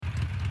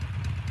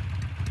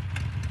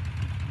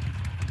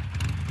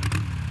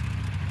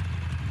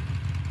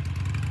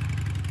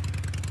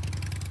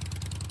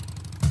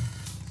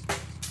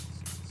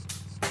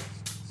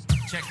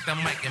Check the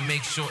mic and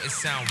make sure it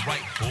sound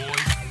right, boys.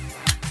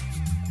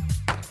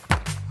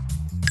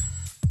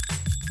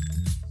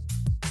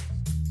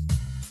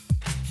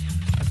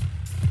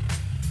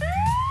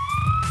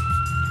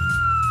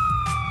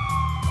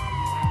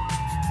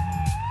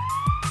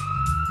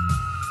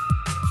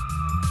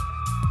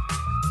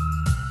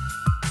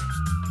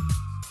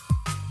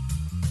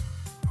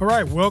 All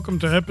right, welcome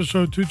to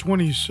episode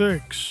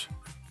 226,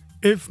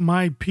 If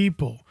My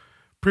People,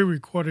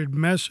 pre-recorded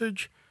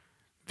message,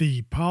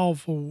 the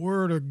powerful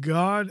word of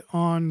God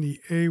on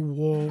the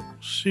AWOL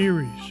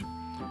series.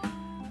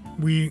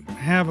 We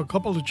have a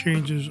couple of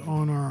changes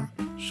on our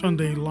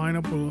Sunday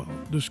lineup we'll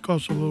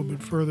discuss a little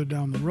bit further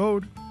down the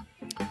road.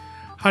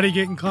 How to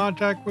get in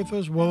contact with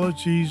us? Well,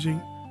 it's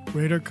easy.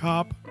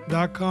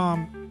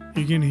 RadarCop.com.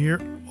 You can hear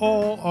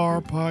all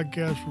our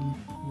podcasts from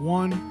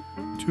 1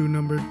 to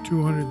number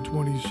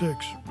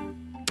 226.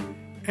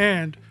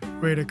 And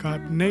Radar Cop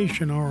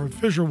Nation, our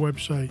official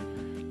website.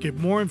 Get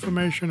more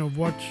information of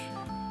what's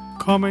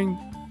coming,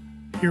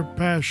 hear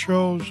past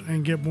shows,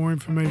 and get more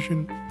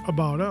information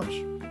about us.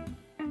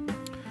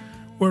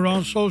 We're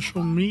on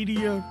social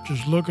media.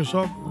 Just look us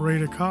up,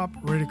 Radar Cop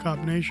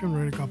Nation,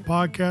 Radar Cop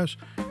Podcast.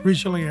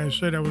 Recently, I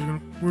said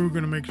we were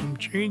going to make some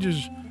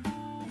changes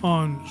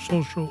on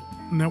social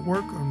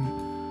network.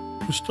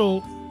 We're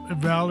still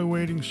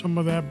evaluating some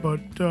of that, but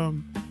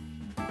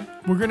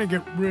we're going to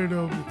get rid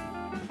of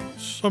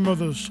some of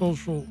the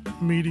social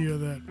media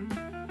that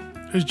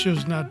is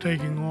just not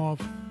taking off.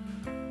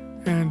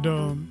 And,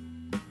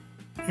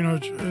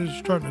 it's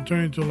starting to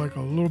turn into like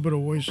a little bit of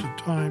waste of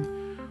time.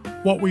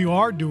 What we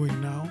are doing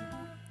now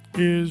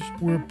is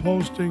we're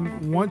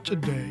posting once a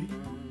day.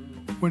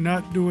 We're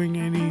not doing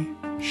any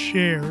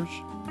shares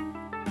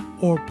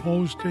or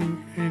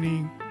posting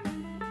any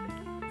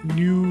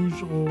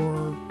news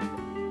or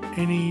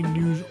any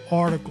news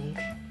articles.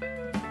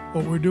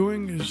 What we're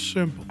doing is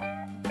simple.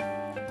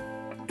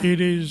 It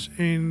is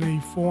in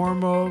the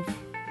form of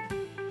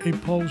a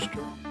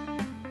poster,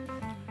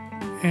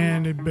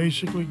 and it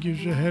basically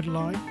gives you a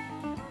headline,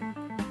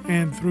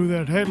 and through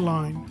that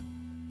headline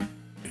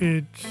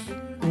it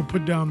will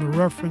put down the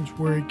reference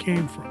where it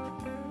came from.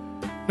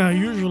 Now,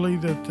 usually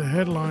the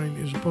headline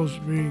is supposed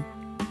to be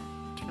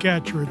to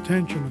catch your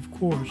attention, of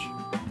course,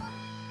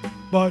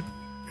 but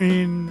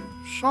in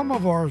some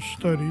of our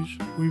studies,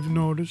 we've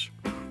noticed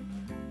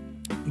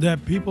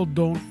that people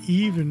don't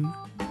even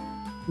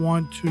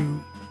want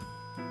to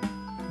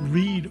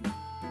read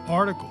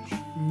articles,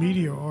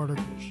 media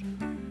articles.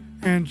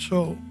 And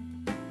so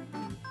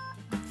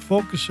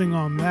focusing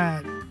on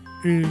that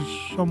is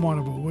somewhat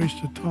of a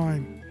waste of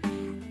time.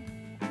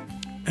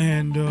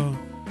 And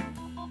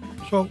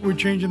so we're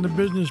changing the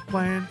business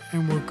plan,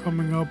 and we're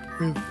coming up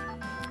with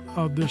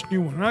this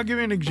new one. And I'll give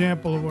you an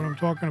example of what I'm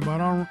talking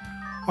about. On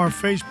our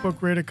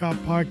Facebook Radar Cop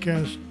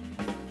Podcast,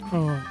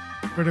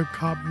 Radar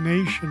Cop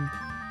Nation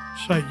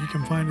site, you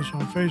can find us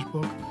on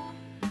Facebook.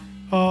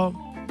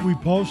 We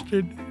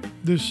posted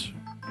this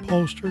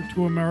poster,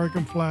 2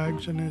 American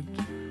flags, and the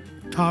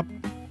top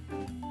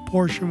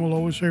portion will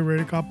always say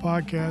Radar Cop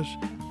Podcast,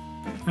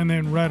 and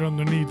then right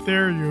underneath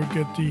there you'll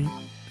get the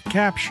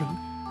caption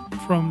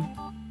from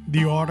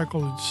the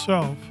article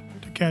itself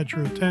to catch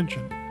your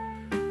attention.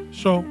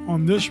 So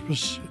on this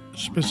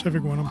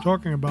specific one I'm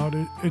talking about,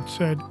 it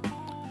said,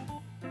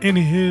 in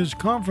his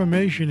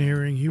confirmation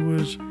hearing, he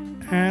was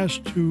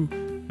asked to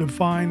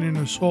define an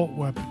assault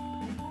weapon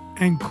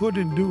and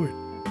couldn't do it.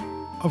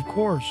 Of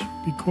course,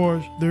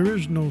 because there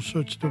is no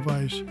such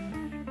device.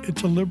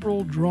 It's a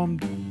liberal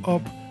drummed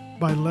up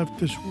by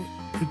leftist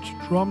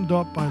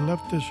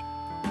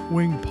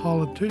wing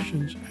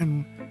politicians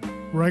and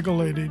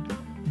regulated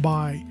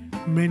by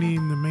many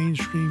in the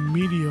mainstream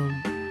media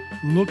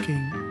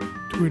looking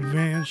to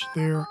advance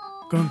their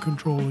gun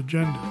control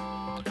agenda.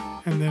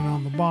 And then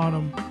on the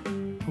bottom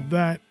of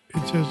that,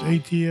 it says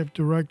ATF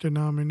Director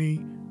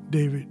nominee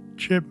David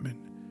Chipman.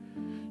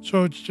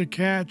 So it's to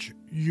catch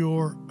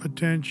your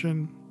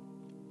attention.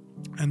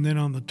 And then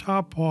on the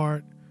top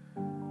part,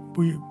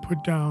 we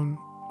put down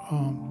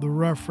the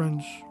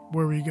reference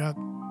where we got,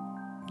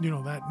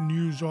 that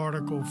news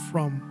article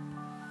from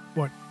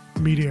what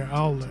media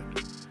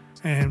outlet.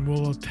 And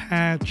we'll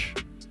attach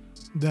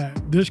that.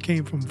 This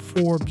came from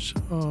Forbes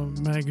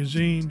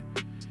magazine.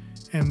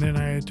 And then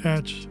I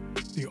attached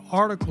the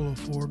article of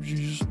Forbes. You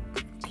just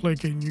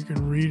click it and you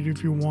can read it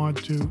if you want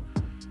to.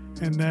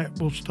 And that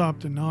will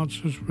stop the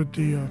nonsense with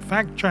the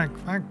fact check.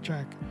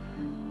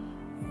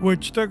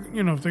 Which, if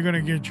they're going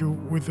to get you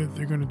with it,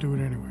 they're going to do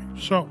it anyway.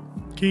 So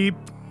keep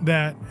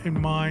that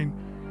in mind.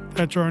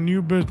 That's our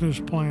new business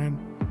plan.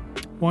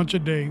 Once a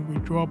day, we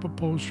draw up a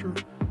poster,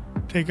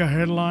 take a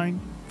headline,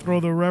 throw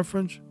the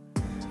reference,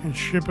 and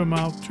ship them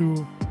out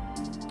to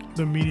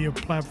the media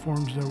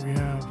platforms that we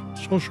have,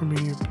 social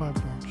media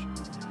platforms.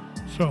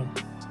 So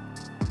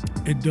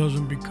it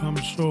doesn't become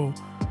so,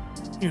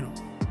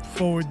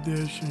 forward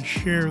this and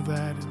share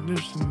that and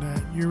this and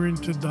that. You're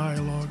into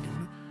dialogue.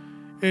 And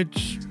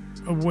it's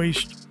a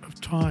waste of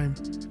time.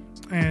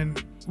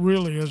 And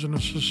really, as in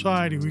a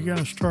society, we got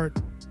to start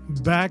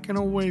backing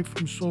away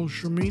from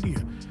social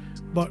media.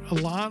 But a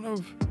lot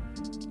of,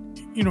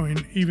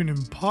 even in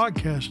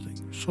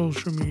podcasting,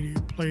 social media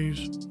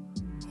plays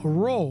a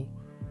role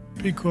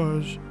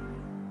because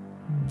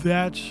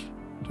that's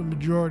the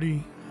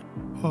majority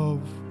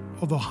of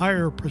the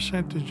higher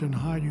percentage in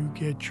how you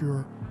get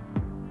your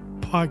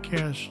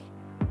podcast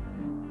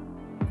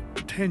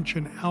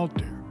attention out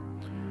there.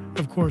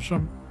 Of course,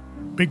 some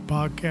big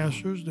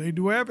podcasters, they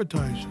do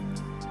advertising.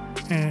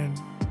 And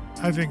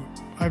I think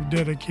I've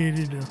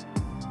dedicated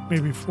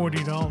maybe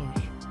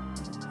 $40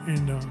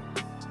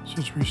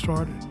 since we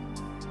started.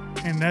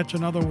 And that's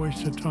another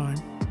waste of time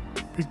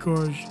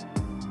because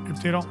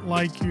if they don't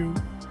like you,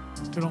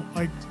 they don't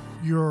like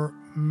your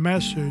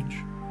message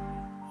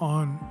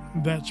on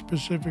that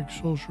specific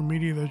social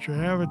media that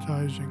you're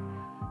advertising,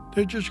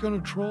 they're just going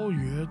to troll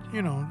you.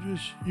 You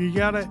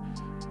gotta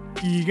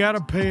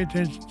pay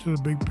attention to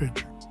the big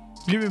picture.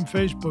 Even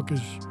Facebook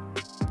is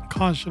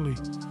constantly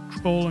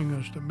trolling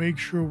us to make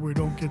sure we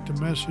don't get the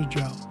message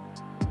out.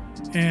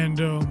 And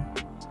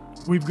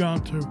we've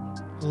gone to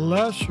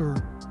lesser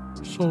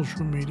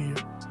social media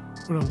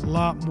with a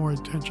lot more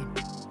attention.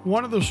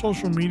 One of the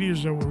social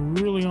medias that were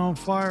really on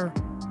fire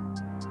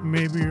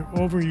maybe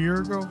over a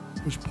year ago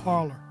was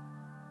Parler.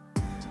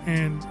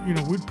 And,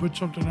 we'd put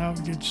something out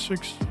and get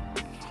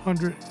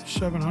 600,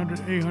 700,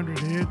 800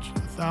 hits,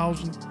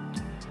 1,000.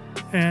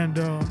 And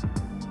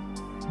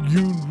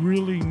you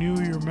really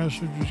knew your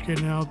message was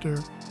getting out there.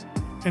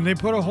 And they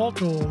put a halt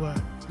to all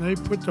that. They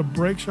put the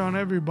brakes on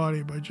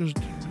everybody by just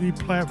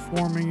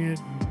deplatforming it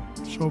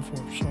and so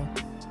forth. So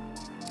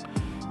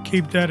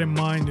keep that in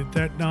mind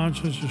that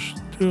nonsense is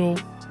still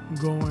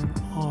going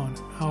on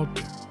out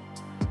there.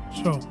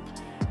 So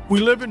we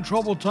live in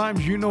troubled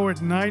times. You know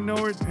it and I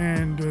know it.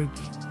 And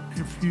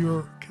if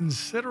you're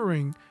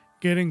considering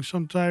getting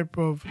some type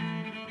of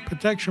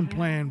protection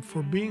plan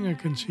for being a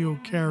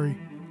concealed carry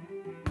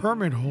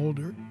permit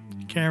holder,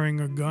 carrying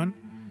a gun,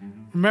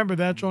 remember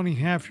that's only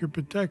half your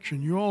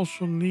protection. You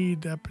also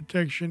need that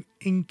protection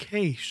in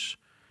case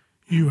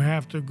you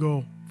have to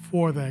go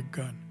for that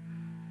gun.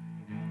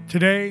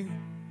 Today,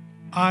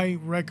 I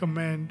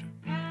recommend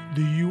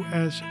the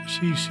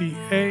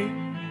USCCA.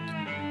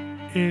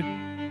 It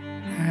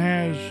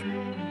has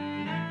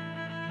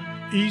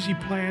easy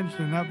plans.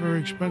 They're not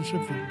very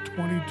expensive, from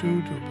 $22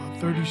 to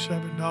about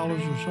 $37 or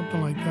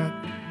something like that.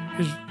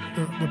 Is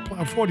the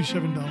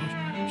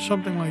 $47,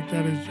 something like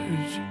that is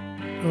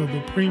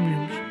the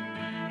premiums.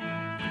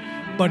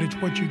 But it's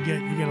what you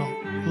get. You get a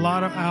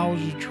lot of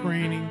hours of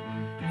training.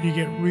 You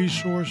get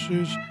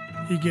resources.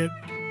 You get,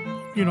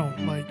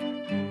 like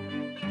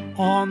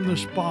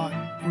on-the-spot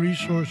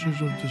resources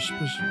of the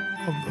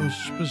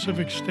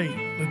specific state.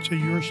 Let's say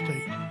your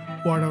state,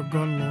 what are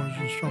gun laws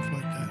and stuff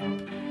like that.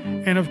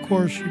 And of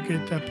course, you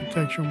get that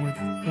protection with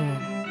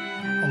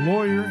a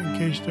lawyer in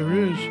case there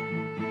is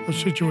a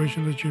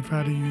situation that you've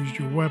had to use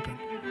your weapon.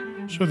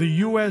 So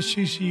the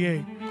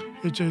USCCA,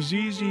 it's as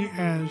easy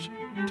as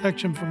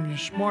texting from your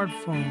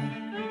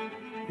smartphone,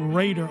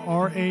 Raider,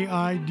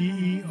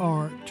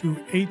 R-A-I-D-E-R, to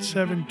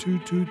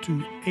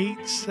 87222,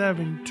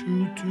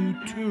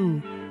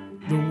 87222,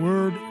 the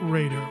word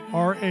Raider,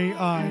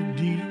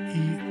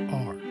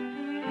 R-A-I-D-E-R.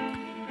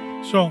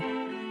 So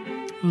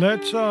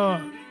let's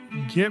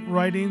get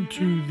right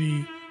into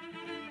the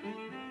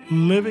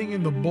living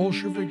in the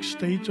Bolshevik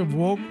states of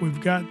woke.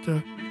 We've got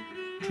the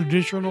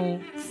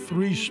traditional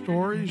 3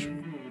 stories,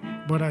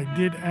 but I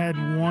did add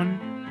one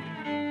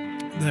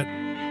that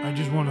I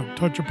just want to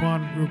touch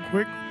upon real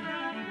quick.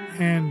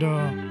 And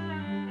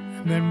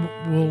then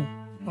we'll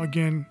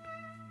again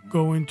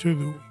go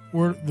into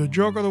the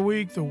joke of the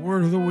week, the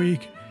word of the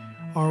week,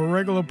 our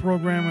regular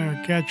program, and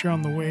I'll catch you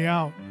on the way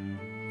out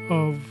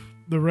of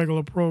the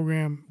regular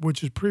program,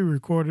 which is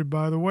pre-recorded,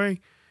 by the way,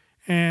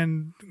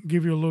 and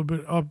give you a little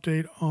bit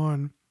update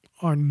on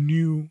our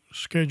new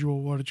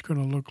schedule, what it's going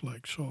to look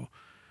like. So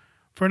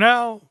for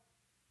now,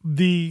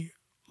 the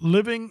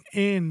living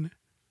in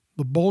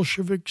the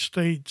Bolshevik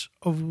states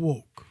of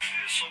woke.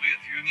 The Soviet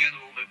Union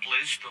will be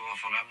pleased to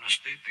offer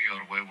amnesty to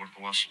your wayward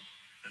vassal.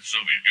 The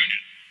Soviet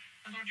Union?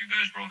 I thought you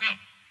guys broke up.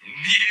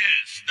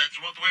 Yes, that's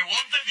what we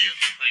wanted you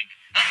to think.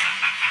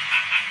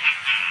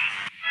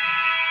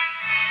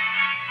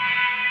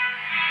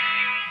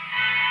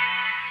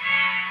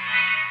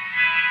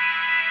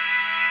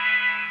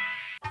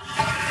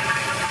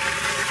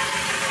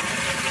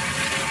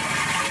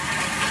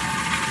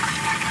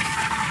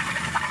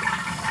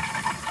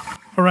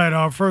 All right,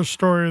 our first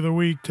story of the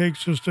week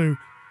takes us to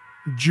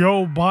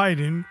Joe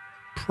Biden.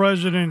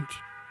 President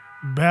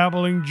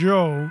Babbling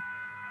Joe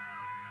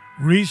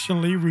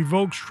recently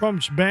revokes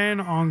Trump's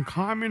ban on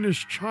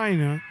communist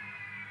China,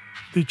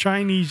 the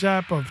Chinese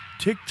app of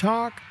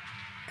TikTok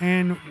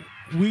and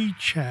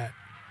WeChat.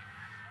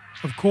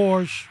 Of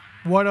course,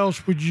 what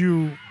else would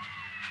you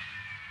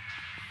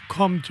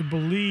come to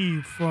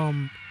believe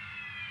from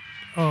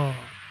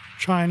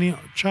China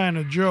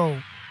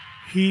Joe?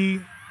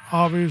 He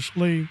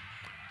obviously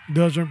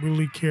doesn't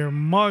really care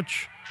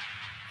much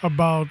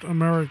about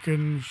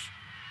Americans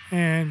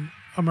and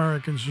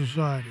American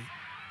society.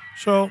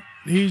 So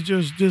he's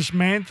just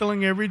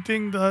dismantling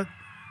everything that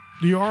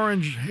the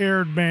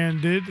orange-haired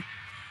bandit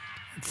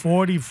at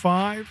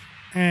 45,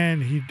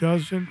 and he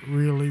doesn't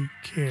really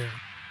care.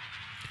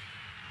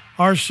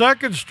 Our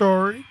second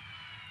story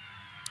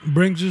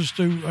brings us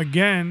to,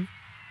 again,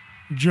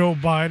 Joe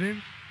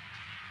Biden.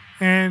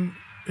 And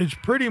it's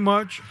pretty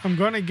much, I'm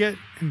going to get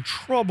in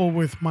trouble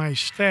with my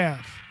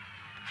staff.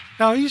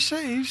 Now, he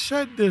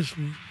said this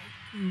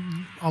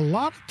a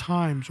lot of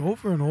times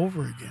over and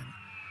over again.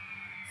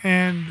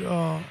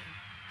 And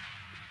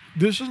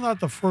this is not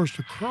the first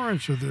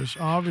occurrence of this,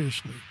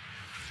 obviously.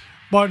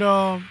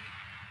 But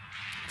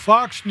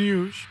Fox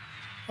News,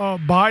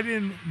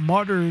 Biden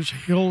mutters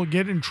he'll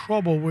get in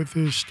trouble with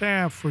his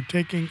staff for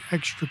taking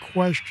extra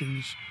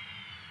questions.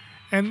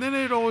 And then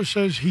it always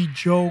says he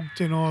joked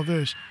and all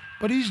this.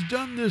 But he's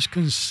done this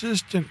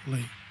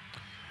consistently.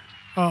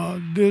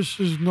 This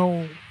is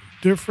no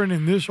different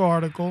in this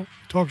article.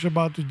 It talks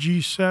about the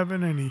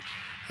G7, and he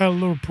had a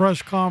little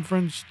press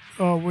conference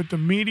with the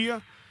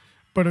media.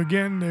 But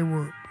again, they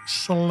were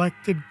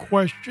selected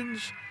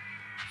questions.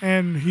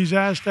 And he's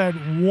asked that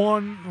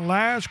one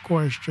last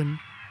question.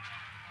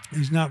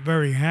 He's not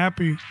very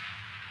happy.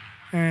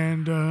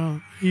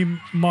 And he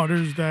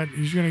mutters that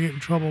he's going to get in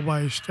trouble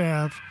by his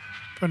staff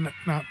for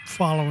not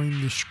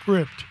following the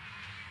script.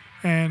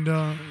 And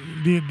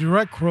the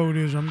direct quote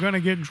is, "I'm going to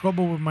get in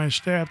trouble with my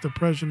staff," the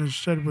president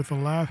said with a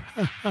laugh.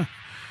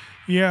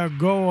 Yeah,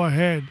 go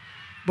ahead,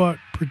 but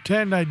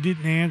pretend I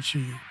didn't answer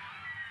you.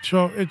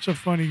 So it's a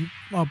funny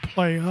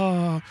play.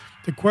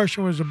 The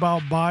question was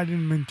about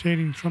Biden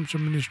maintaining Trump's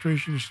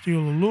administration to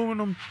steal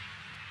aluminum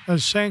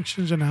as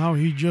sanctions and how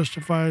he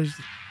justifies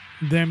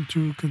them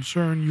to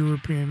concern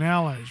European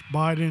allies.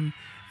 Biden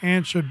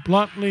answered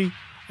bluntly,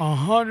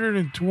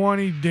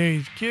 120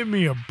 days. Give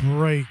me a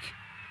break.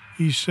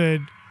 He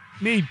said,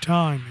 need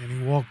time, and he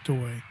walked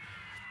away.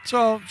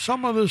 So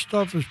some of this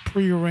stuff is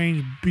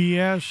prearranged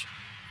BS,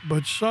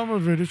 but some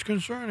of it is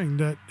concerning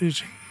that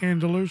his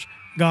handlers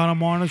got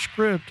him on a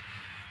script,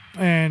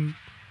 and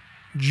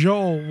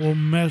Joe will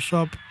mess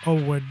up a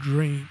wet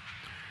dream.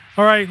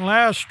 All right,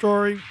 last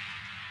story.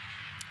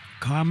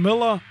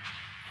 Kamala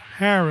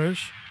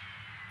Harris,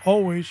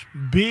 always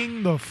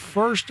being the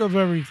first of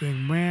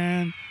everything,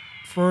 man.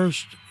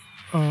 First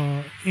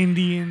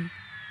Indian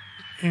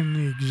in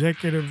the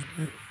executive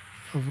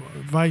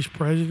vice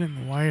president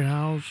in the White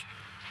House,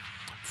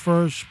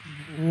 first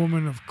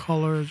woman of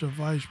color as a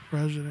vice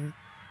president,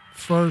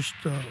 first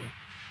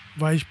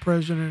vice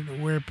president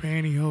to wear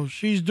pantyhose.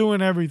 She's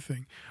doing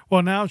everything.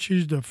 Well, now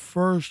she's the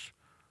first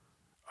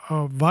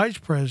vice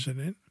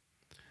president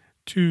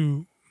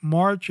to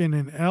march in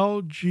an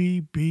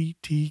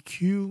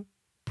LGBTQ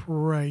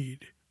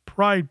pride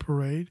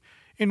parade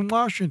in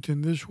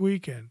Washington this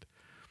weekend.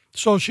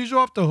 So she's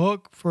off the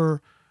hook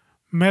for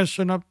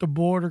messing up the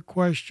border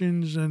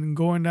questions and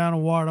going down to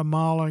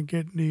Guatemala and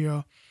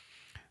getting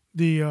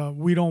the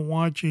we don't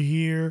want you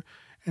here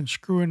and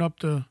screwing up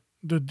the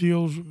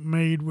deals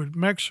made with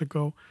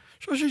Mexico.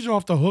 So she's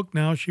off the hook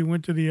now. She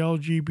went to the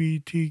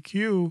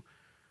LGBTQ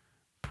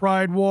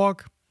Pride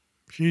Walk.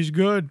 She's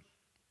good.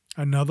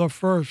 Another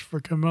first for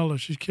Camilla.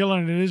 She's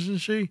killing it, isn't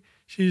she?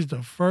 She's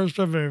the first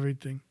of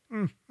everything.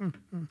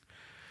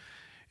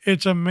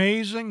 It's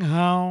amazing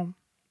how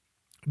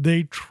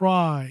they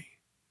try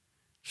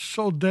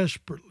so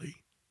desperately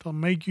to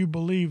make you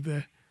believe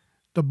that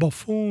the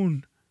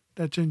buffoon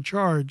that's in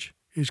charge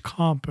is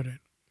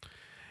competent.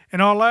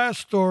 In our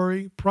last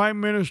story, Prime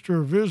Minister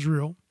of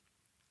Israel,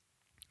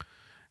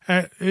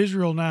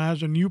 Israel now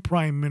has a new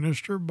Prime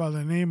Minister by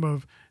the name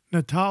of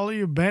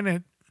Natalia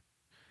Bennett,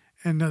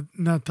 and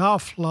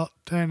Natafla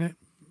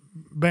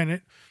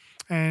Bennett,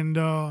 and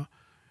I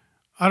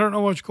don't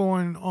know what's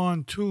going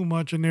on too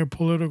much in their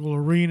political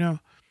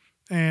arena,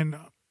 and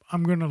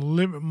I'm going to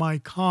limit my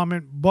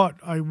comment, but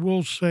I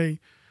will say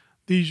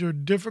these are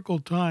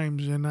difficult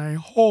times, and I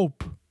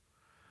hope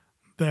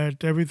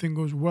that everything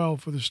goes well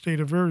for the state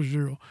of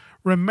Israel.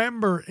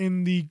 Remember,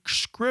 in the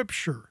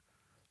scripture,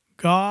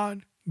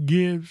 God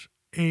gives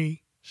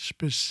a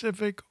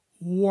specific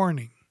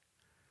warning.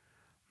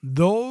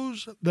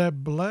 Those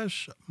that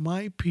bless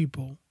my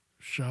people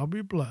shall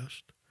be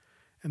blessed,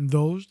 and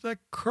those that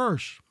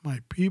curse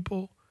my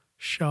people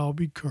shall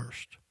be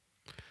cursed.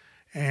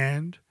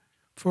 And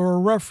for a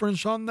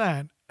reference on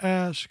that,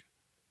 ask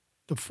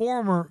the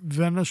former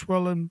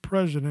Venezuelan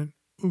president,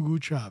 Hugo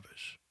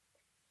Chavez.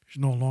 He's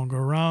no longer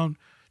around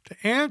to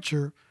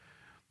answer,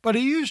 but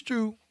he used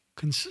to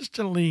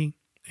consistently,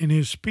 in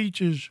his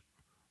speeches,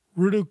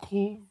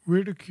 ridicule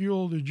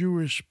the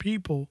Jewish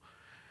people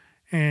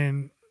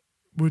and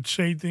would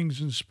say things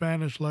in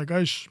Spanish like,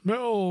 I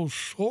smell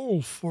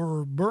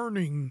sulfur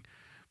burning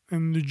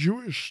in the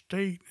Jewish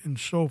state and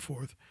so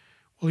forth.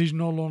 Well, he's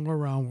no longer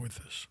around with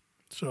us.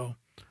 So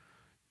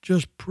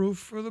just proof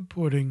for the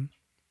pudding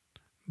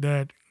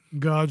that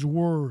God's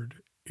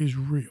word is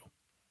real.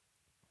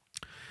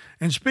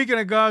 And speaking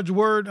of God's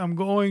word, I'm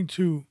going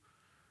to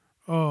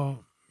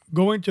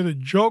go into the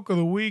joke of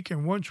the week.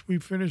 And once we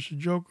finish the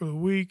joke of the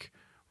week,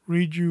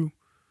 read you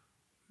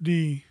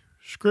the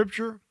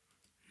scripture.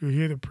 You'll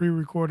hear the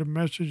pre-recorded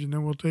message, and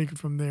then we'll take it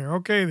from there.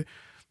 Okay,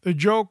 The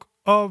joke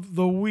of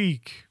the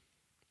week.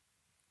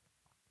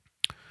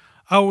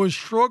 I was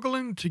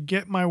struggling to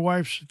get my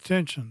wife's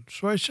attention,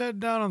 so I sat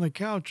down on the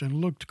couch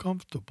and looked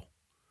comfortable.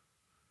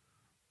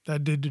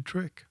 That did the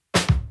trick.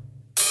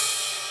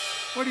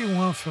 What do you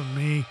want from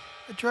me?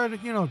 I try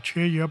to,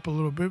 cheer you up a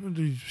little bit with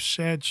these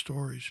sad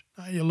stories.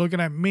 Now you're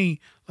looking at me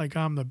like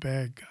I'm the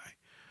bad guy.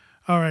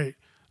 All right,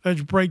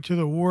 let's break to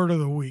the word of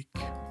the week.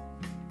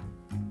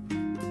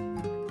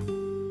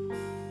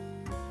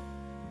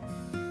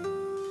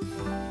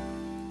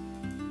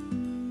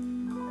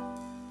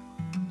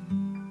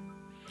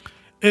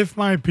 If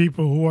my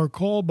people who are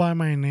called by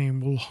my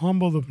name will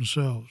humble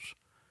themselves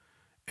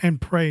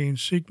and pray and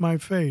seek my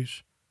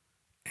face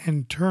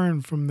and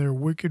turn from their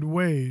wicked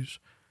ways,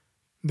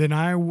 then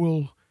I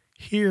will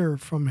hear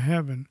from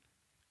heaven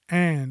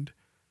and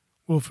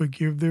will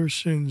forgive their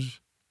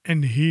sins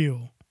and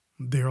heal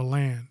their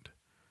land.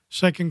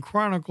 2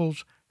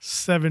 Chronicles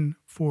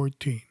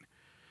 7:14.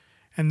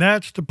 And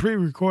that's the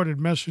pre-recorded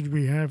message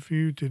we have for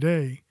you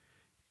today.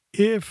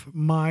 If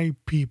my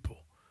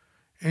people.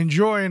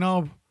 Enjoy, and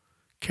I'll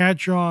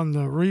catch you on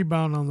the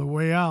rebound on the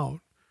way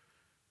out.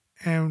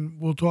 And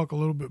we'll talk a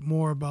little bit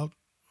more about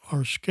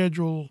our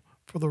schedule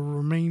for the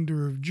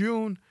remainder of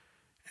June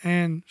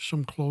and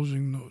some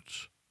closing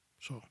notes.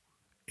 So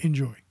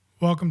enjoy.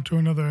 Welcome to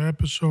another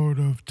episode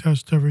of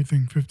Test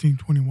Everything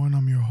 1521.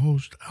 I'm your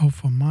host,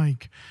 Alpha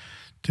Mike.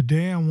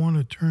 Today I want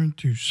to turn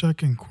to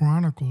 2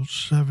 Chronicles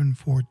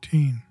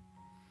 7:14.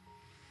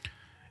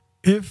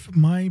 If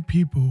my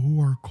people who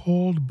are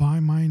called by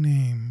my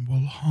name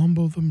will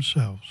humble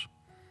themselves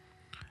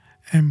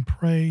and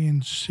pray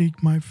and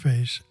seek my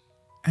face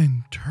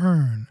and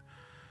turn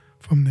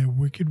from their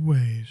wicked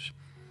ways,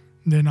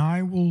 then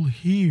I will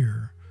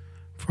hear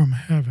from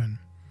heaven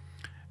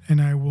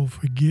and I will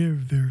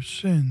forgive their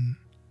sin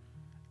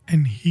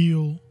and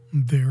heal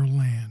their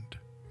land.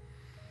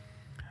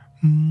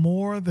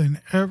 More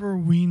than ever,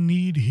 we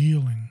need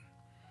healing.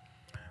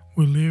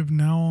 We live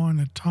now in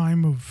a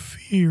time of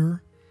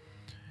fear,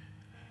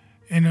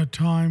 in a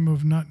time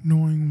of not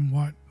knowing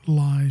what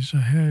lies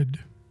ahead,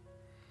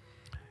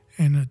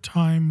 in a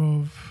time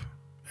of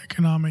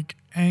economic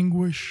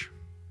anguish,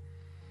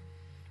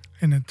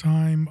 in a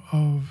time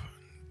of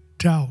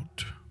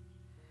doubt.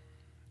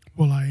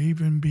 Will I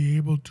even be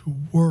able to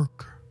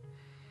work?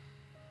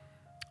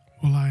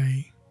 Will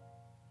I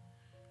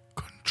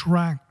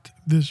contract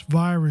this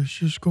virus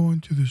just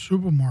going to the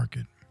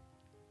supermarket?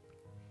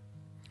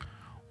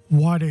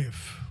 What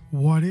if?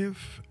 What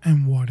if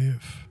and what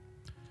if?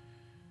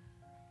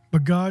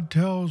 But God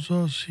tells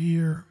us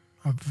here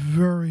a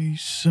very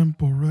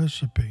simple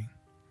recipe.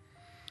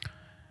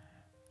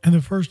 And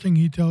the first thing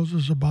he tells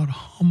us about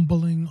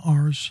humbling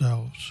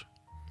ourselves.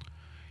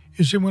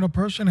 You see, when a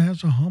person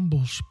has a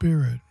humble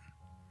spirit,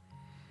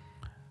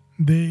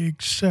 they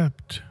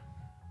accept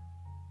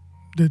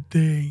that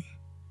they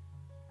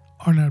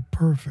are not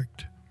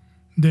perfect.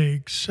 They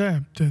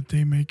accept that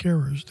they make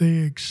errors. They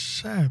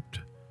accept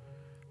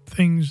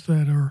things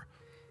that are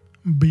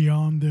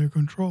beyond their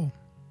control.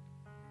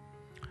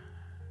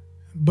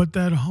 But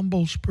that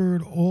humble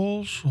spirit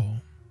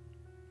also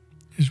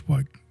is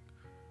what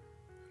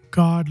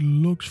God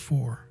looks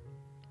for.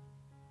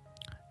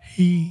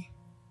 He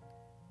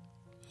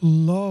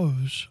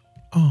loves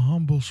a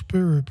humble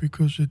spirit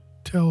because it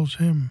tells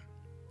him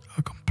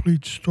a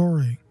complete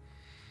story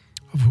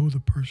of who the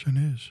person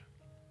is.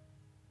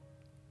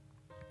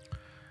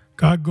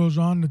 God goes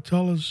on to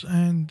tell us,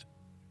 and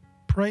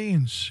pray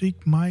and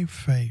seek my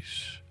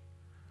face.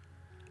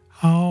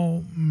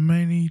 How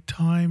many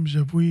times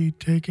have we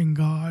taken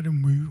God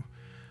and we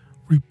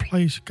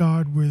replaced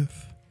God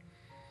with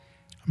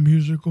a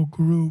musical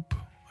group,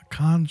 a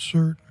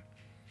concert,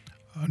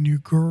 a new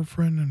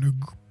girlfriend, a new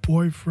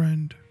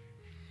boyfriend,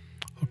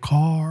 a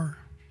car,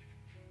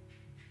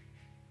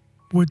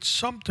 with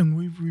something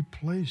we've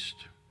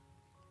replaced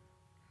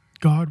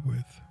God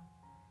with.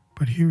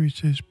 But here he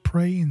says,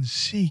 pray and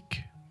seek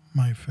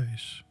my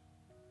face.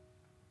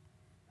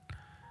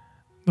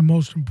 The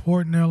most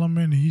important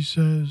element, he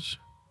says,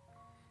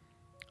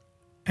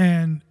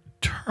 and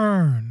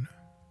turn,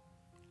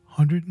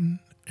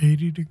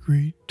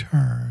 180-degree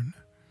turn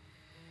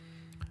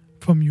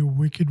from your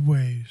wicked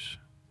ways.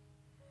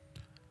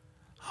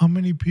 How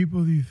many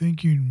people do you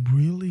think you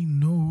really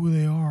know who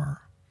they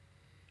are,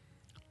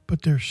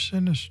 but they're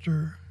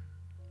sinister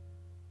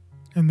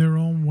in their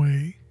own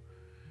way,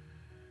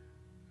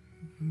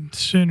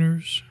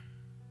 sinners,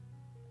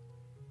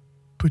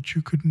 but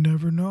you could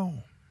never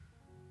know?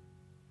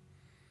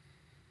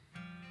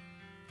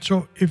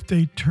 So if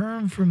they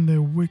turn from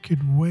their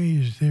wicked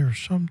ways, there's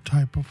some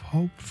type of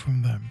hope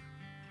from them.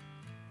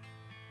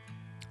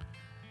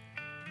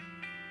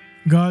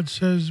 God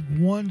says,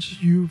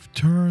 once you've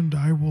turned,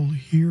 I will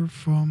hear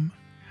from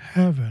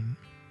heaven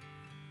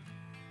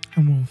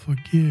and will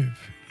forgive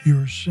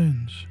your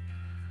sins.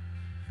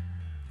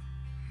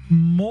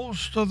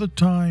 Most of the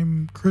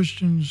time,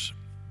 Christians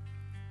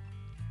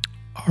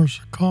are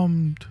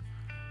succumbed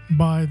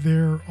by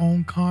their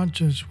own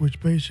conscience, which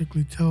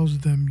basically tells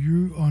them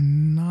you are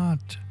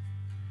not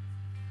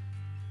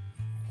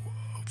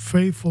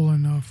faithful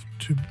enough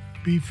to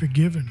be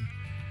forgiven.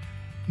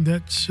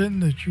 That sin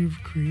that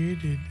you've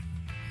created,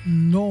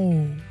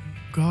 no,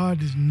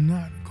 God is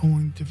not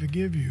going to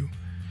forgive you.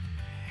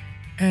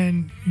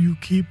 And you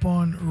keep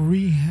on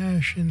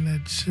rehashing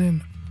that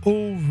sin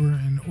over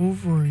and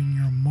over in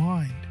your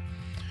mind.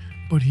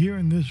 But here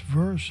in this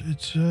verse,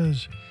 it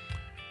says,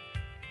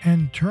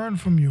 and turn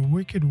from your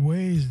wicked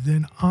ways,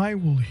 then I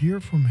will hear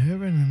from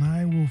heaven and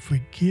I will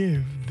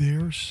forgive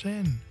their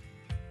sin.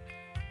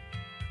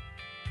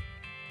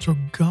 So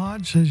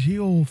God says he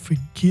will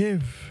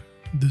forgive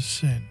the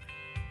sin.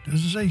 It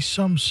doesn't say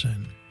some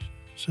sin.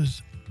 It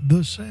says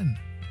the sin.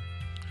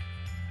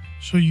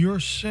 So your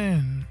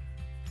sin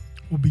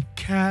will be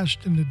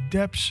cast in the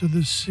depths of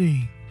the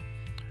sea,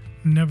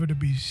 never to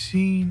be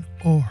seen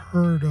or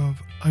heard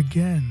of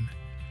again.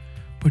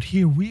 But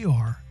here we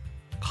are,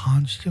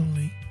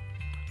 constantly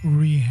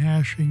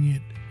rehashing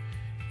it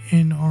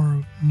in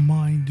our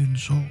mind and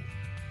soul.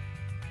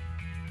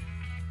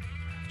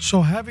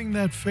 So having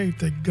that faith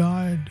that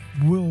God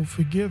will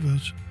forgive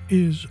us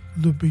is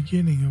the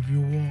beginning of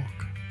your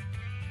walk.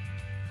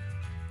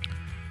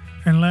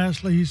 And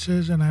lastly, he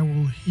says, and I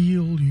will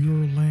heal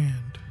your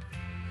land.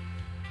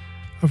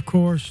 Of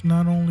course,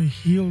 not only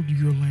healed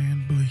your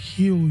land, but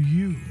heal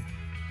you.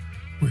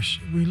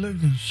 We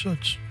lived in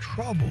such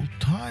troubled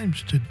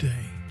times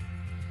today.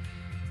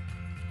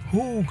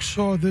 Who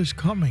saw this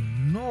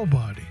coming?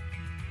 Nobody.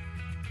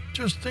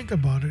 Just think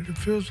about it. It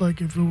feels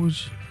like if it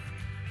was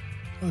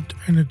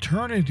an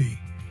eternity,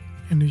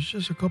 and it's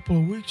just a couple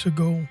of weeks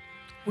ago,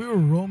 we were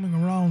roaming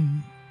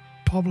around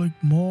public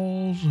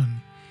malls and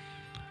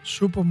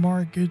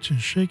supermarkets and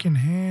shaking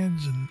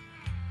hands and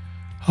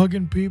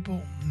hugging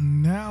people.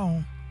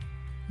 Now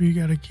we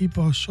got to keep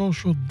our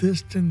social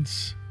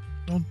distance.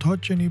 Don't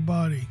touch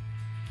anybody.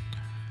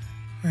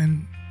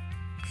 And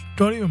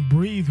don't even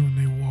breathe when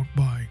they walk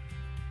by.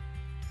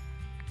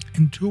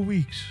 In 2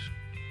 weeks,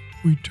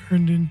 we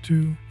turned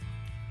into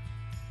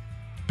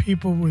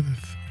people with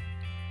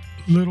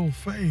little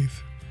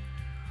faith.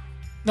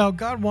 Now,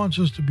 God wants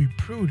us to be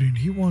prudent.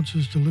 He wants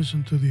us to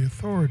listen to the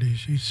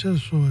authorities. He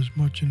says so as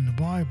much in the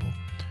Bible.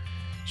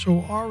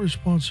 So our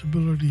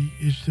responsibility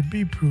is to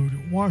be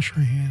prudent. Wash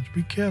your hands.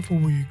 Be careful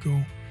where you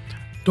go.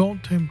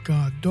 Don't tempt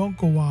God. Don't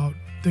go out.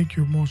 Think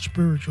you're more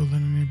spiritual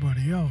than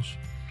anybody else.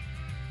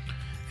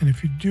 And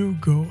if you do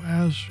go,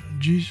 ask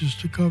Jesus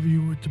to cover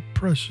you with the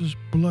precious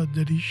blood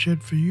that he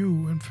shed for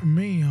you and for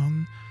me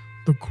on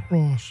the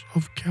cross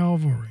of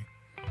Calvary.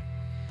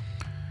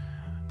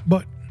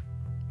 But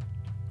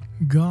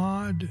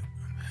God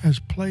has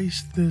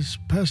placed this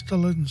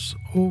pestilence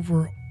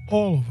over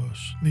all of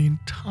us, the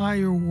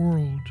entire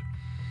world,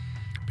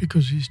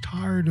 because he's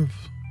tired of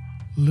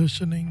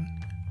listening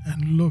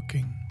and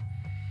looking.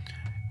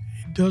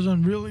 He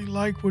doesn't really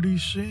like what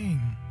he's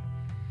seeing.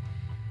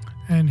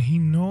 And he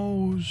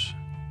knows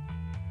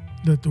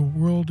that the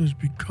world is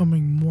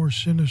becoming more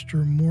sinister,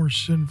 more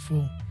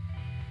sinful.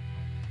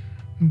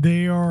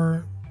 They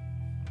are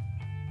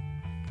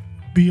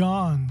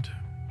beyond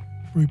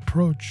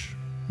reproach,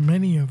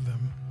 many of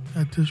them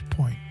at this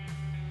point.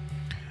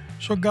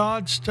 So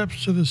God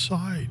steps to the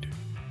side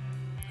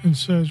and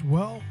says,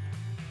 well,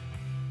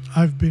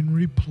 I've been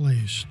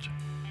replaced.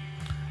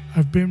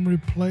 I've been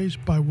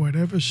replaced by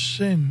whatever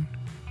sin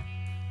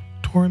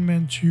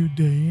torments you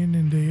day in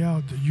and day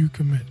out that you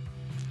commit.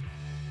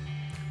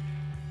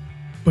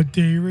 But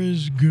there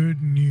is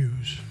good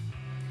news.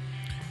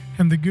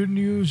 And the good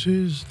news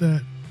is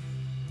that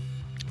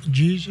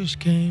Jesus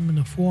came in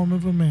the form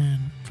of a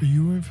man for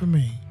you and for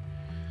me,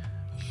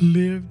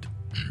 lived,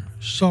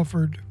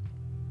 suffered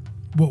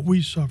what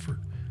we suffered.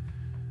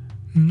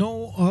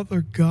 No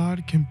other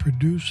God can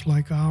produce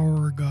like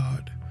our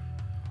God,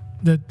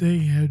 that they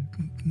had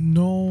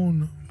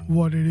known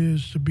what it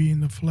is to be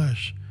in the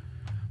flesh,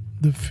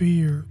 the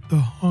fear, the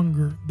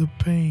hunger, the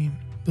pain,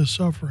 the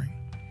suffering.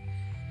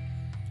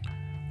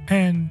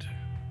 And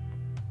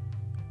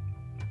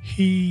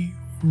he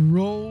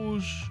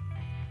rose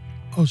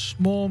a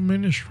small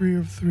ministry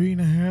of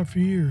 3.5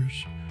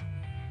 years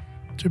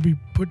to be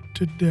put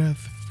to death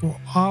for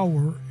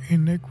our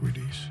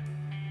iniquities.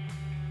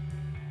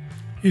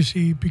 You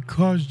see,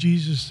 because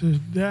Jesus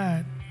did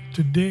that,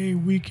 today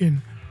we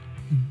can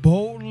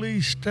boldly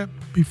step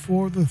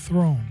before the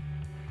throne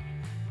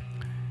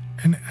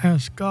and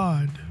ask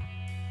God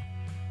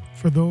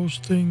for those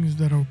things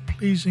that are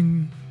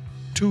pleasing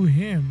to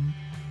him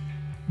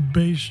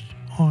based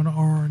on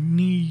our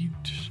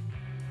needs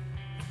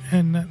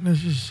and not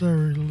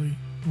necessarily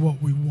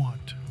what we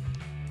want.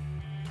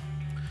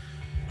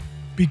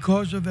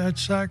 Because of that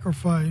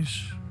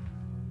sacrifice,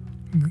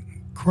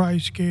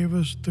 Christ gave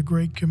us the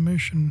Great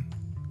Commission,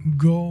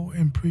 go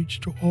and preach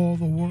to all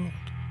the world.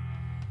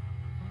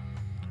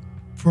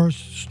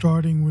 First,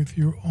 starting with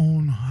your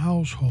own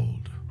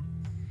household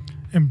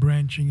and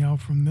branching out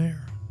from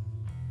there.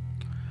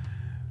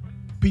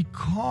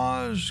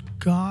 Because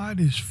God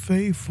is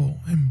faithful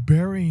in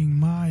burying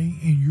my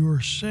and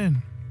your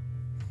sin,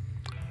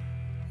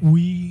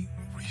 we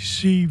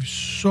receive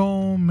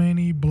so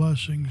many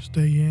blessings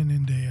day in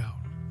and day out.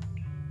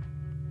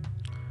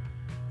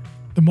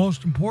 The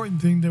most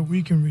important thing that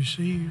we can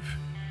receive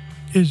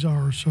is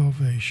our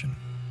salvation.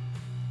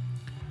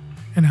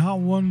 And how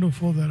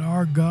wonderful that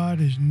our God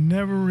has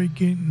never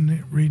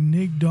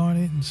reneged on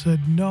it and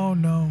said,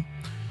 no,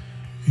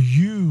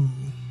 you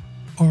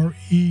are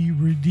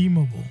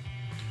irredeemable.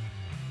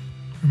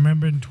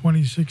 Remember in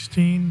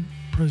 2016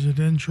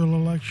 presidential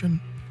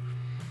election,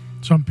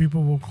 some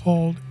people were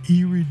called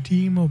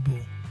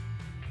irredeemable.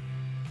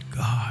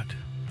 God,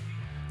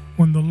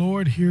 when the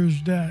Lord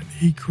hears that,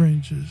 he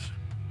cringes.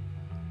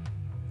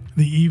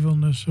 The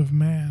evilness of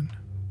man.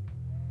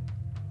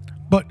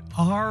 But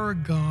our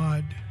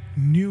God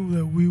knew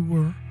that we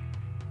were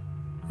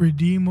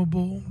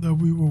redeemable, that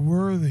we were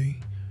worthy,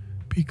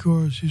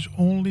 because his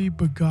only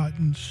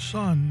begotten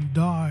Son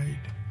died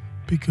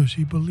because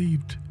he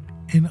believed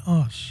in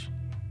us.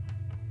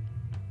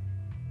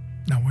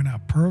 Now, we're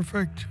not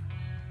perfect.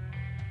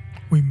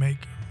 We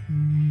make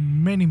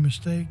many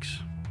mistakes,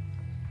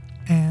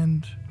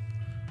 and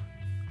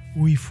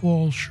we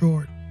fall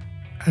short,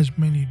 as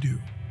many do.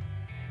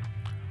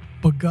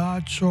 But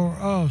God saw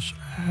us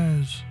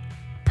as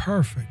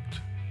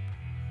perfect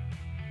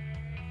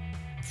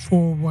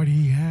for what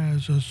he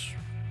has us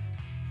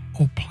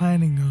or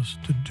planning us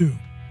to do.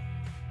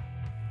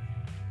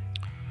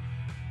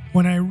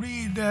 When I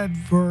read that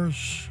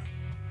verse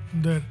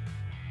that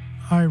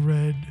I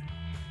read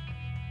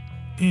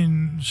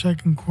in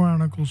 2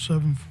 Chronicles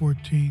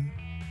 7:14,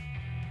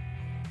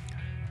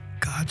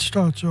 God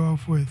starts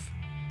off with,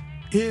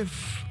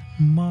 if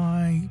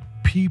my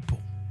people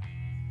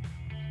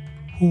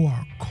who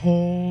are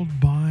called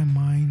by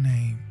my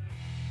name.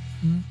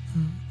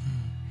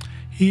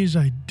 He is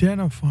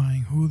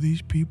identifying who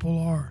these people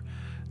are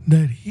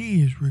that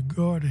he is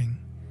regarding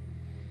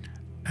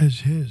as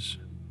his.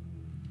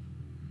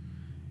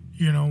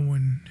 You know,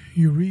 when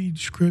you read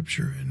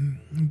scripture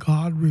and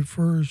God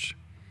refers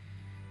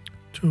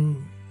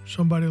to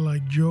somebody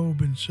like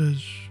Job and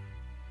says,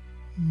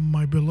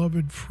 my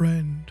beloved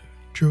friend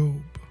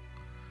Job.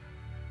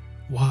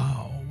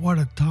 Wow, what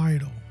a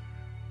title.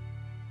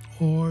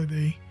 Or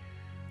they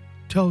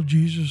tell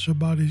Jesus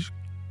about his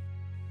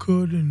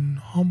good and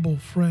humble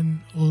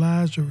friend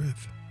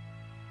Lazarus.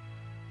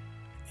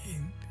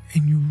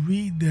 And you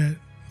read that,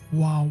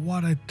 wow,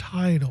 what a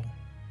title.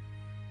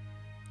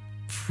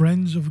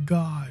 Friends of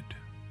God.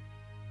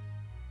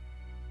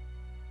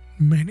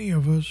 Many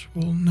of us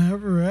will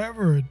never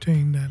ever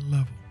attain that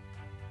level.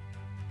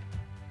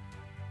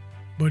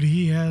 But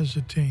he has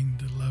attained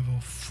the level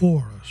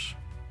for us.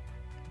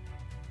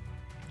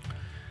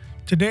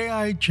 Today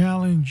I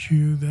challenge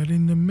you that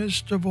in the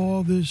midst of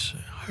all this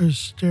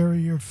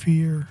hysteria,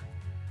 fear,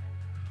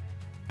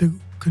 to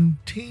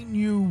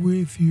continue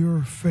with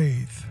your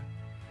faith,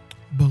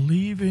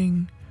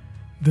 believing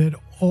that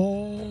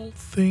all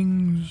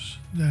things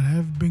that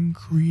have been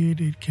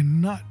created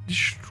cannot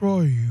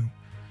destroy you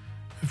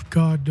if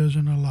God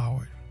doesn't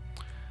allow it.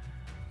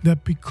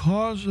 That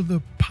because of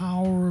the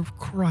power of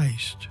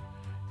Christ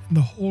and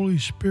the Holy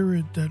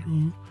Spirit that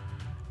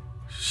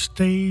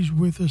stays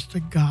with us to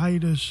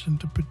guide us and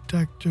to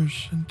protect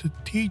us and to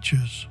teach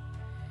us,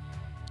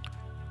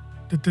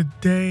 that the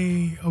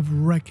day of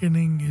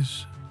reckoning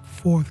is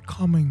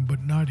forthcoming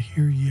but not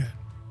here yet.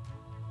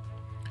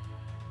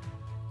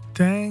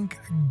 Thank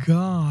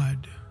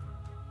God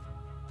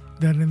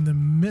that in the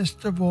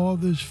midst of all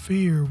this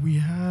fear, we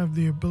have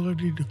the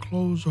ability to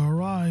close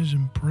our eyes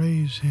and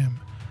praise him,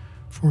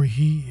 for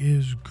he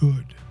is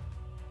good.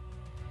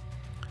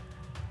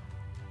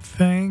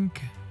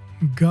 Thank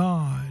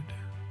God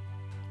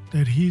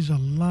that he's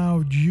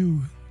allowed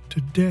you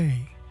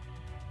today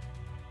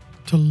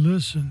to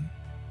listen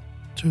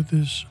to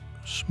this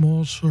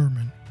small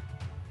sermon,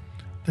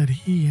 that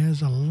he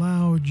has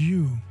allowed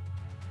you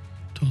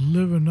to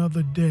live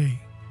another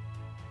day,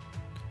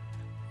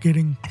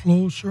 getting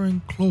closer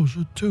and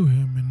closer to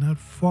him and not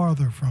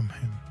farther from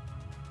him.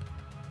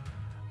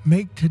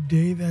 Make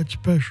today that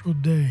special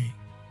day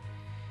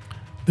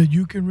that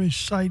you can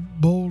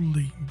recite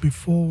boldly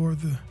before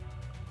the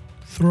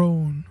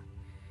throne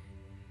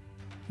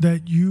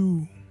that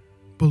you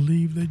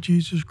believe that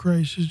Jesus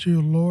Christ is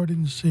your Lord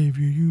and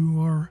Savior.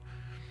 You are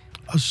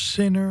a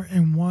sinner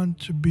and want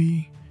to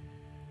be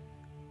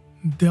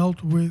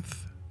dealt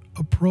with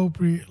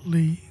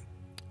appropriately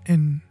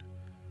in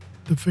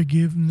the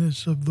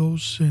forgiveness of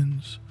those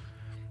sins,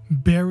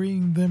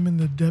 burying them in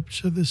the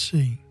depths of the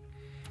sea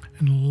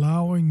and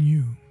allowing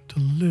you to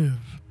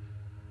live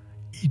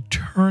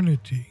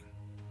eternity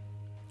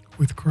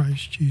with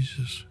Christ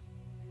Jesus.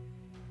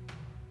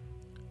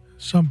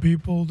 Some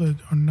people that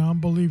are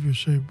non-believers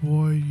say,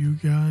 boy, you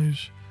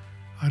guys,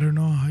 I don't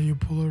know how you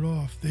pull it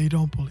off. They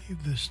don't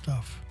believe this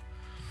stuff.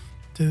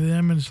 To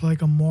them, it's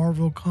like a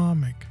Marvel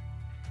comic.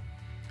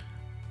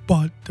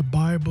 But the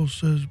Bible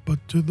says,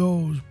 but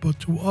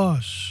to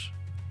us,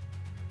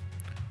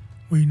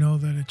 we know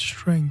that it's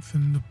strength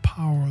and the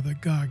power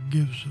that God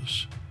gives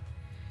us.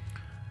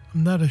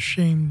 I'm not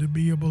ashamed to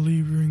be a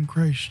believer in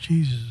Christ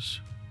Jesus.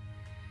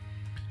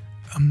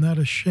 I'm not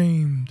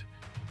ashamed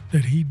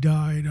that he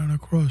died on a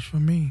cross for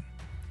me.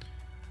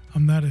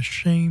 I'm not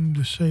ashamed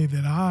to say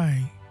that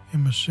I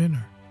am a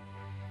sinner.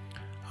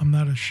 I'm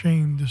not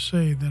ashamed to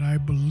say that I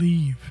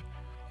believe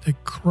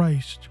that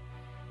Christ,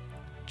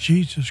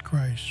 Jesus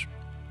Christ,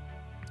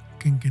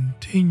 can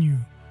continue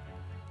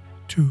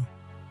to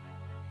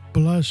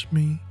bless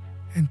me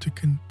and to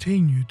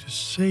continue to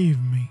save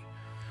me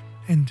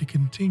and to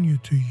continue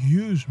to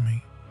use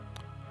me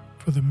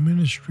for the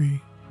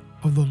ministry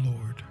of the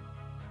Lord.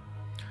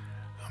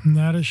 I'm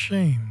not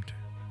ashamed.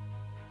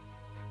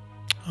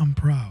 I'm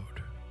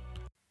proud.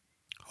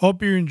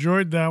 Hope you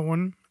enjoyed that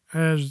one.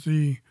 As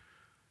the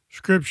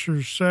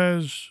scripture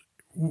says,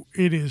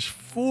 it is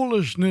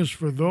foolishness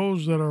for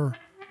those that are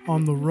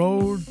on the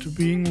road to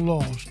being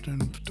lost.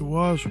 And to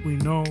us, we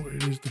know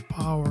it is the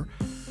power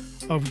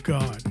of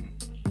God.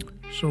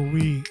 So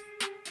we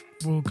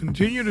will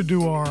continue to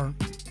do our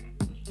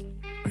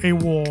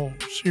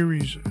AWOL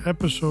series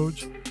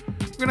episodes.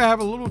 We're going to have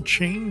a little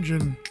change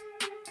in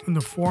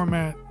the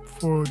format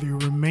for the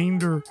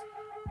remainder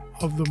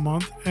of the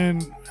month.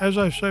 And as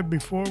I said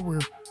before, we're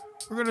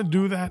going to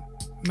do that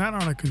not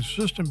on a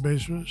consistent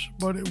basis,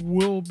 but it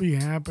will be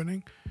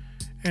happening.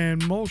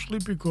 And mostly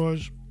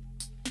because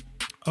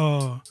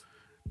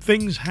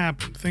things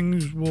happen.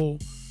 Things will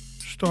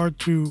start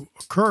to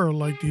occur,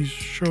 like these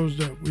shows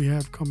that we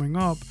have coming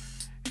up,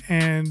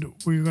 and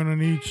we're going to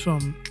need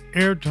some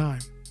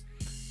airtime.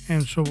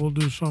 And so we'll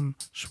do some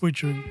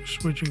switching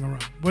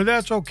around. But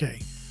that's okay.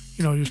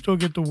 You know, you still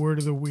get the word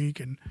of the week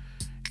and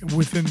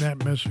within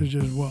that message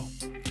as well.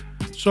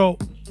 So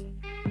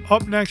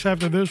up next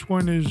after this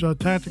one is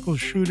Tactical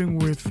Shooting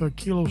with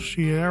Kilo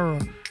Sierra,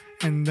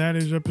 and that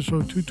is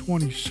episode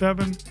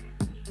 227.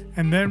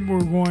 And then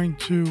we're going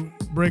to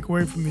break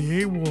away from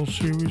the AWOL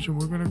series, and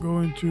we're going to go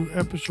into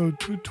episode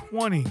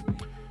 220,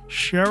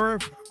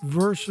 Sheriff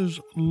versus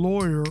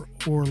Lawyer,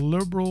 or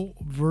Liberal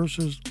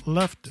versus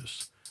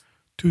Leftist,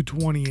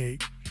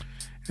 228.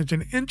 It's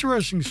an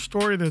interesting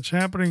story that's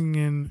happening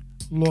in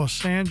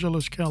Los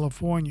Angeles,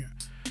 California.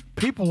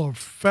 People are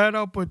fed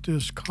up with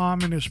this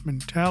communist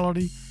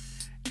mentality,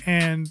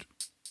 and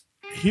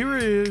here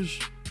is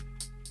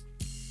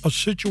a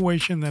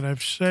situation that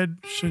I've said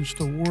since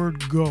the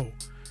word go,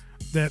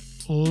 that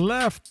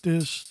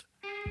leftists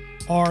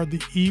are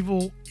the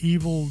evil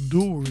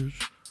doers,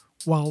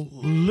 while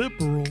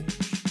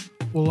liberals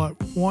will at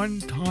one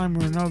time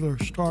or another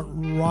start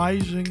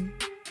rising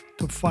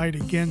to fight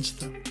against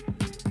them.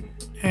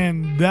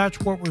 And that's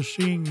what we're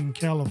seeing in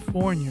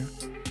California.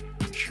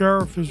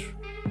 Sheriff is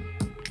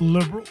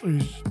liberal.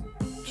 He's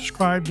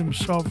described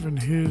himself in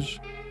his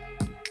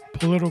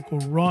political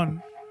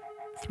run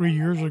 3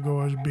 years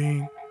ago as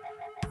being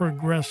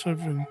progressive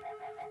and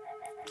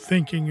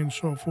thinking and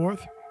so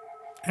forth,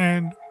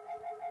 and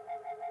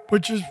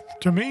which is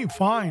to me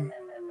fine,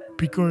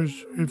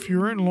 because if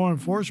you're in law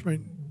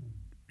enforcement,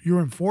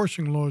 you're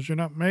enforcing laws, you're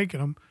not making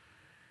them.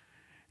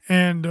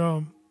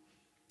 And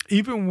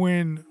even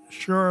when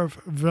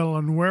Sheriff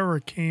Villanueva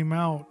came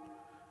out,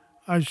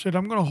 I said,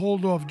 I'm going to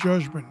hold off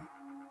judgment,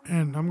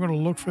 and I'm going to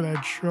look for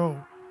that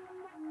show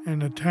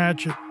and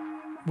attach it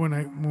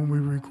when we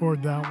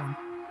record that one.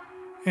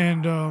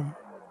 And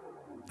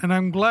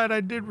I'm glad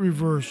I did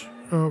reverse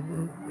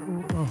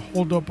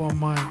hold up on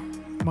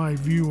my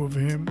view of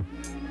him,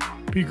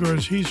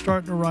 because he's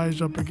starting to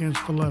rise up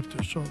against the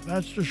leftists. So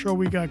that's the show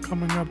we got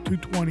coming up,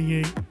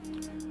 228.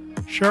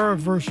 Sheriff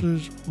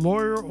versus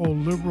Lawyer, or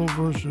Liberal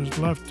versus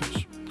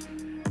Leftist.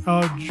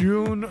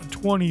 June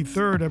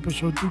 23rd,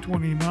 episode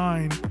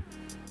 229,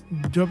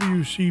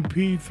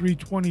 WCP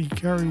 320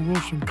 Carry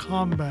Wilson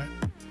Combat.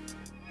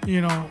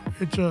 You know,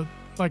 it's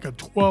like a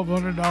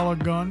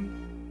 $1,200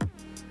 gun.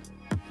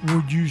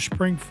 Would you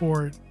spring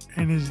for it?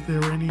 And is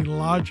there any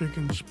logic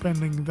in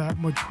spending that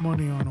much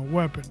money on a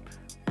weapon?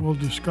 We'll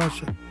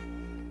discuss it.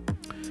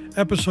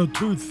 Episode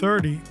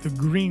 230, the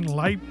Green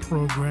Light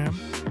Program.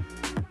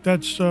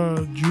 That's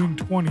June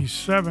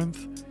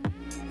 27th.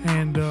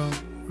 And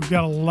we've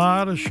got a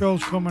lot of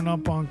shows coming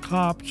up on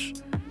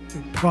cops.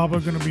 They're probably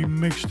going to be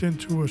mixed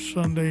into a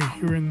Sunday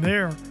here and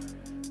there.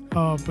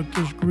 But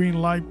this Green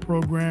Light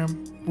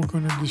Program, we're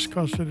going to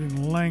discuss it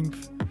in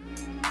length.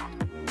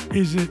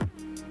 Is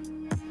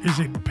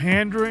it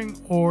pandering,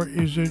 or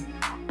is it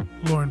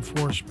law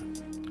enforcement?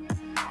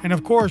 And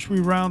of course, we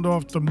round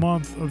off the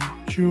month of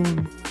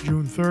June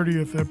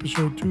 30th,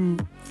 episode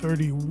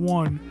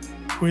 231,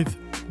 with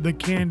The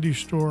Candy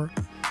Store,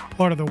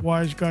 part of the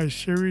Wise Guys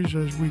series,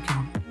 as we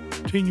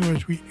continue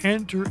as we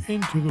enter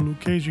into the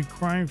Lucchese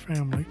crime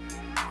family.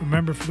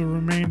 Remember, for the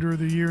remainder of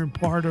the year and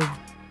part of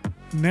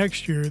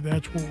next year,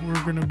 that's what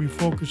we're going to be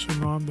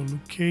focusing on, the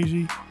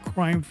Lucchese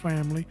crime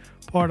family,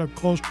 part of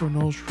Cosa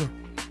Nostra.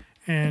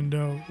 And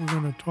we're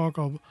going to talk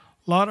a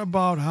lot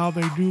about how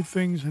they do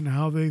things and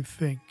how they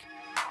think.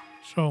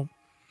 So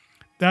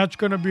that's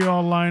going to be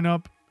our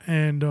lineup,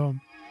 and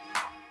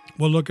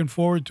we're looking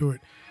forward to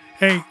it.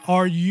 Hey,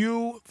 are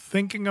you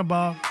thinking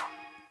about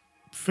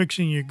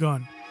fixing your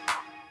gun?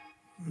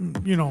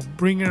 You know,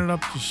 bringing it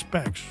up to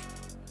specs.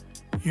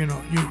 You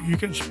know, you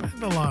can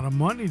spend a lot of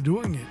money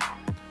doing it,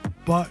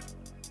 but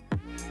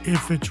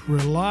if it's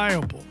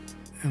reliable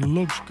and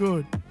looks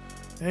good,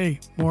 hey,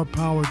 more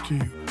power to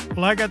you.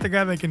 Well, I got the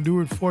guy that can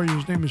do it for you.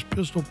 His name is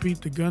Pistol Pete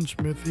the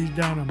Gunsmith. He's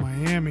down in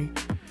Miami.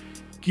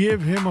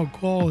 Give him a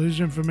call. His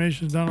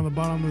information is down on the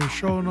bottom of the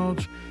show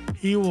notes.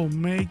 He will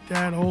make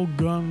that old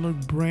gun look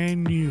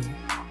brand new.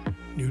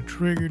 New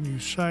trigger, new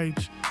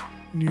sights,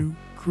 new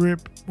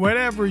grip,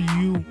 whatever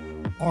you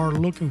are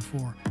looking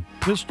for.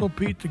 Pistol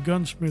Pete the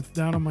Gunsmith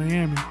down in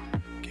Miami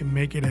can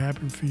make it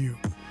happen for you.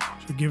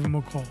 So give him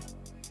a call.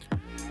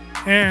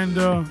 And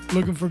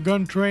looking for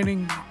gun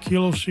training,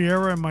 Kilo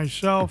Sierra and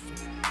myself.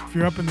 If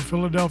you're up in the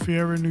Philadelphia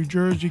area, New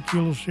Jersey,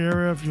 Kilo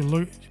Sierra. If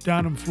you're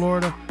down in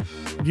Florida,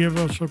 give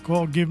us a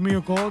call. Give me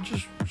a call.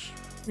 Just,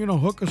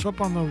 hook us up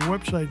on the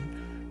website,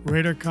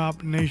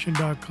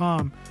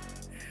 RaiderCopNation.com.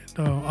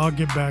 And I'll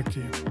get back to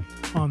you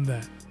on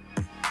that.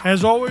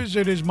 As always,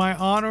 it is my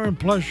honor and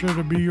pleasure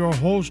to be your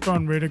host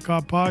on Raider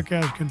Cop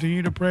Podcast.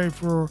 Continue to pray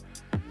for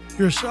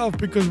yourself,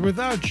 because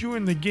without you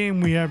in the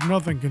game, we have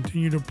nothing.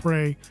 Continue to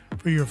pray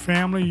for your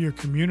family, your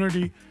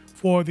community,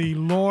 for the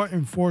law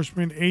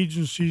enforcement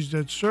agencies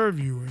that serve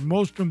you. And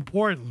most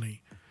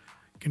importantly,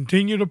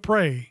 continue to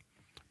pray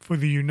for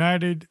the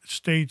United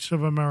States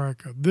of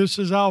America. This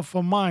is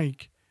Alpha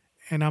Mike,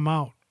 and I'm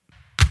out.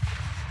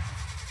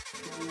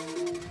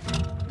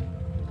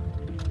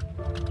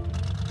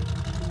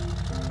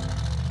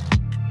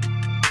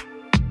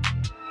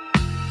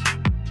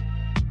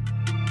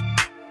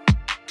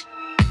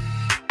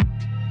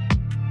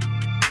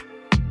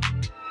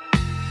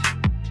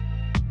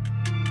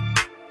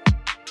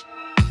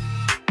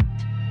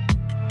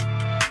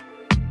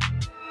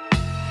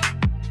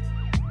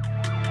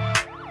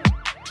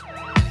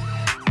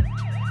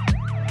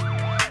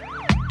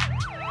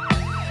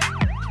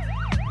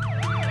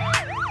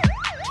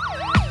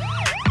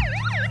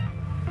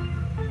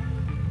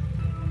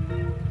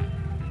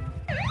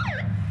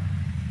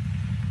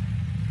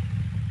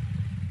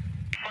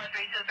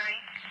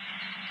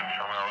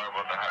 Tell me all right,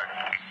 what the heck?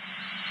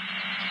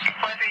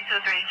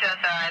 4323, just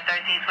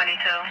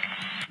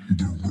 1322.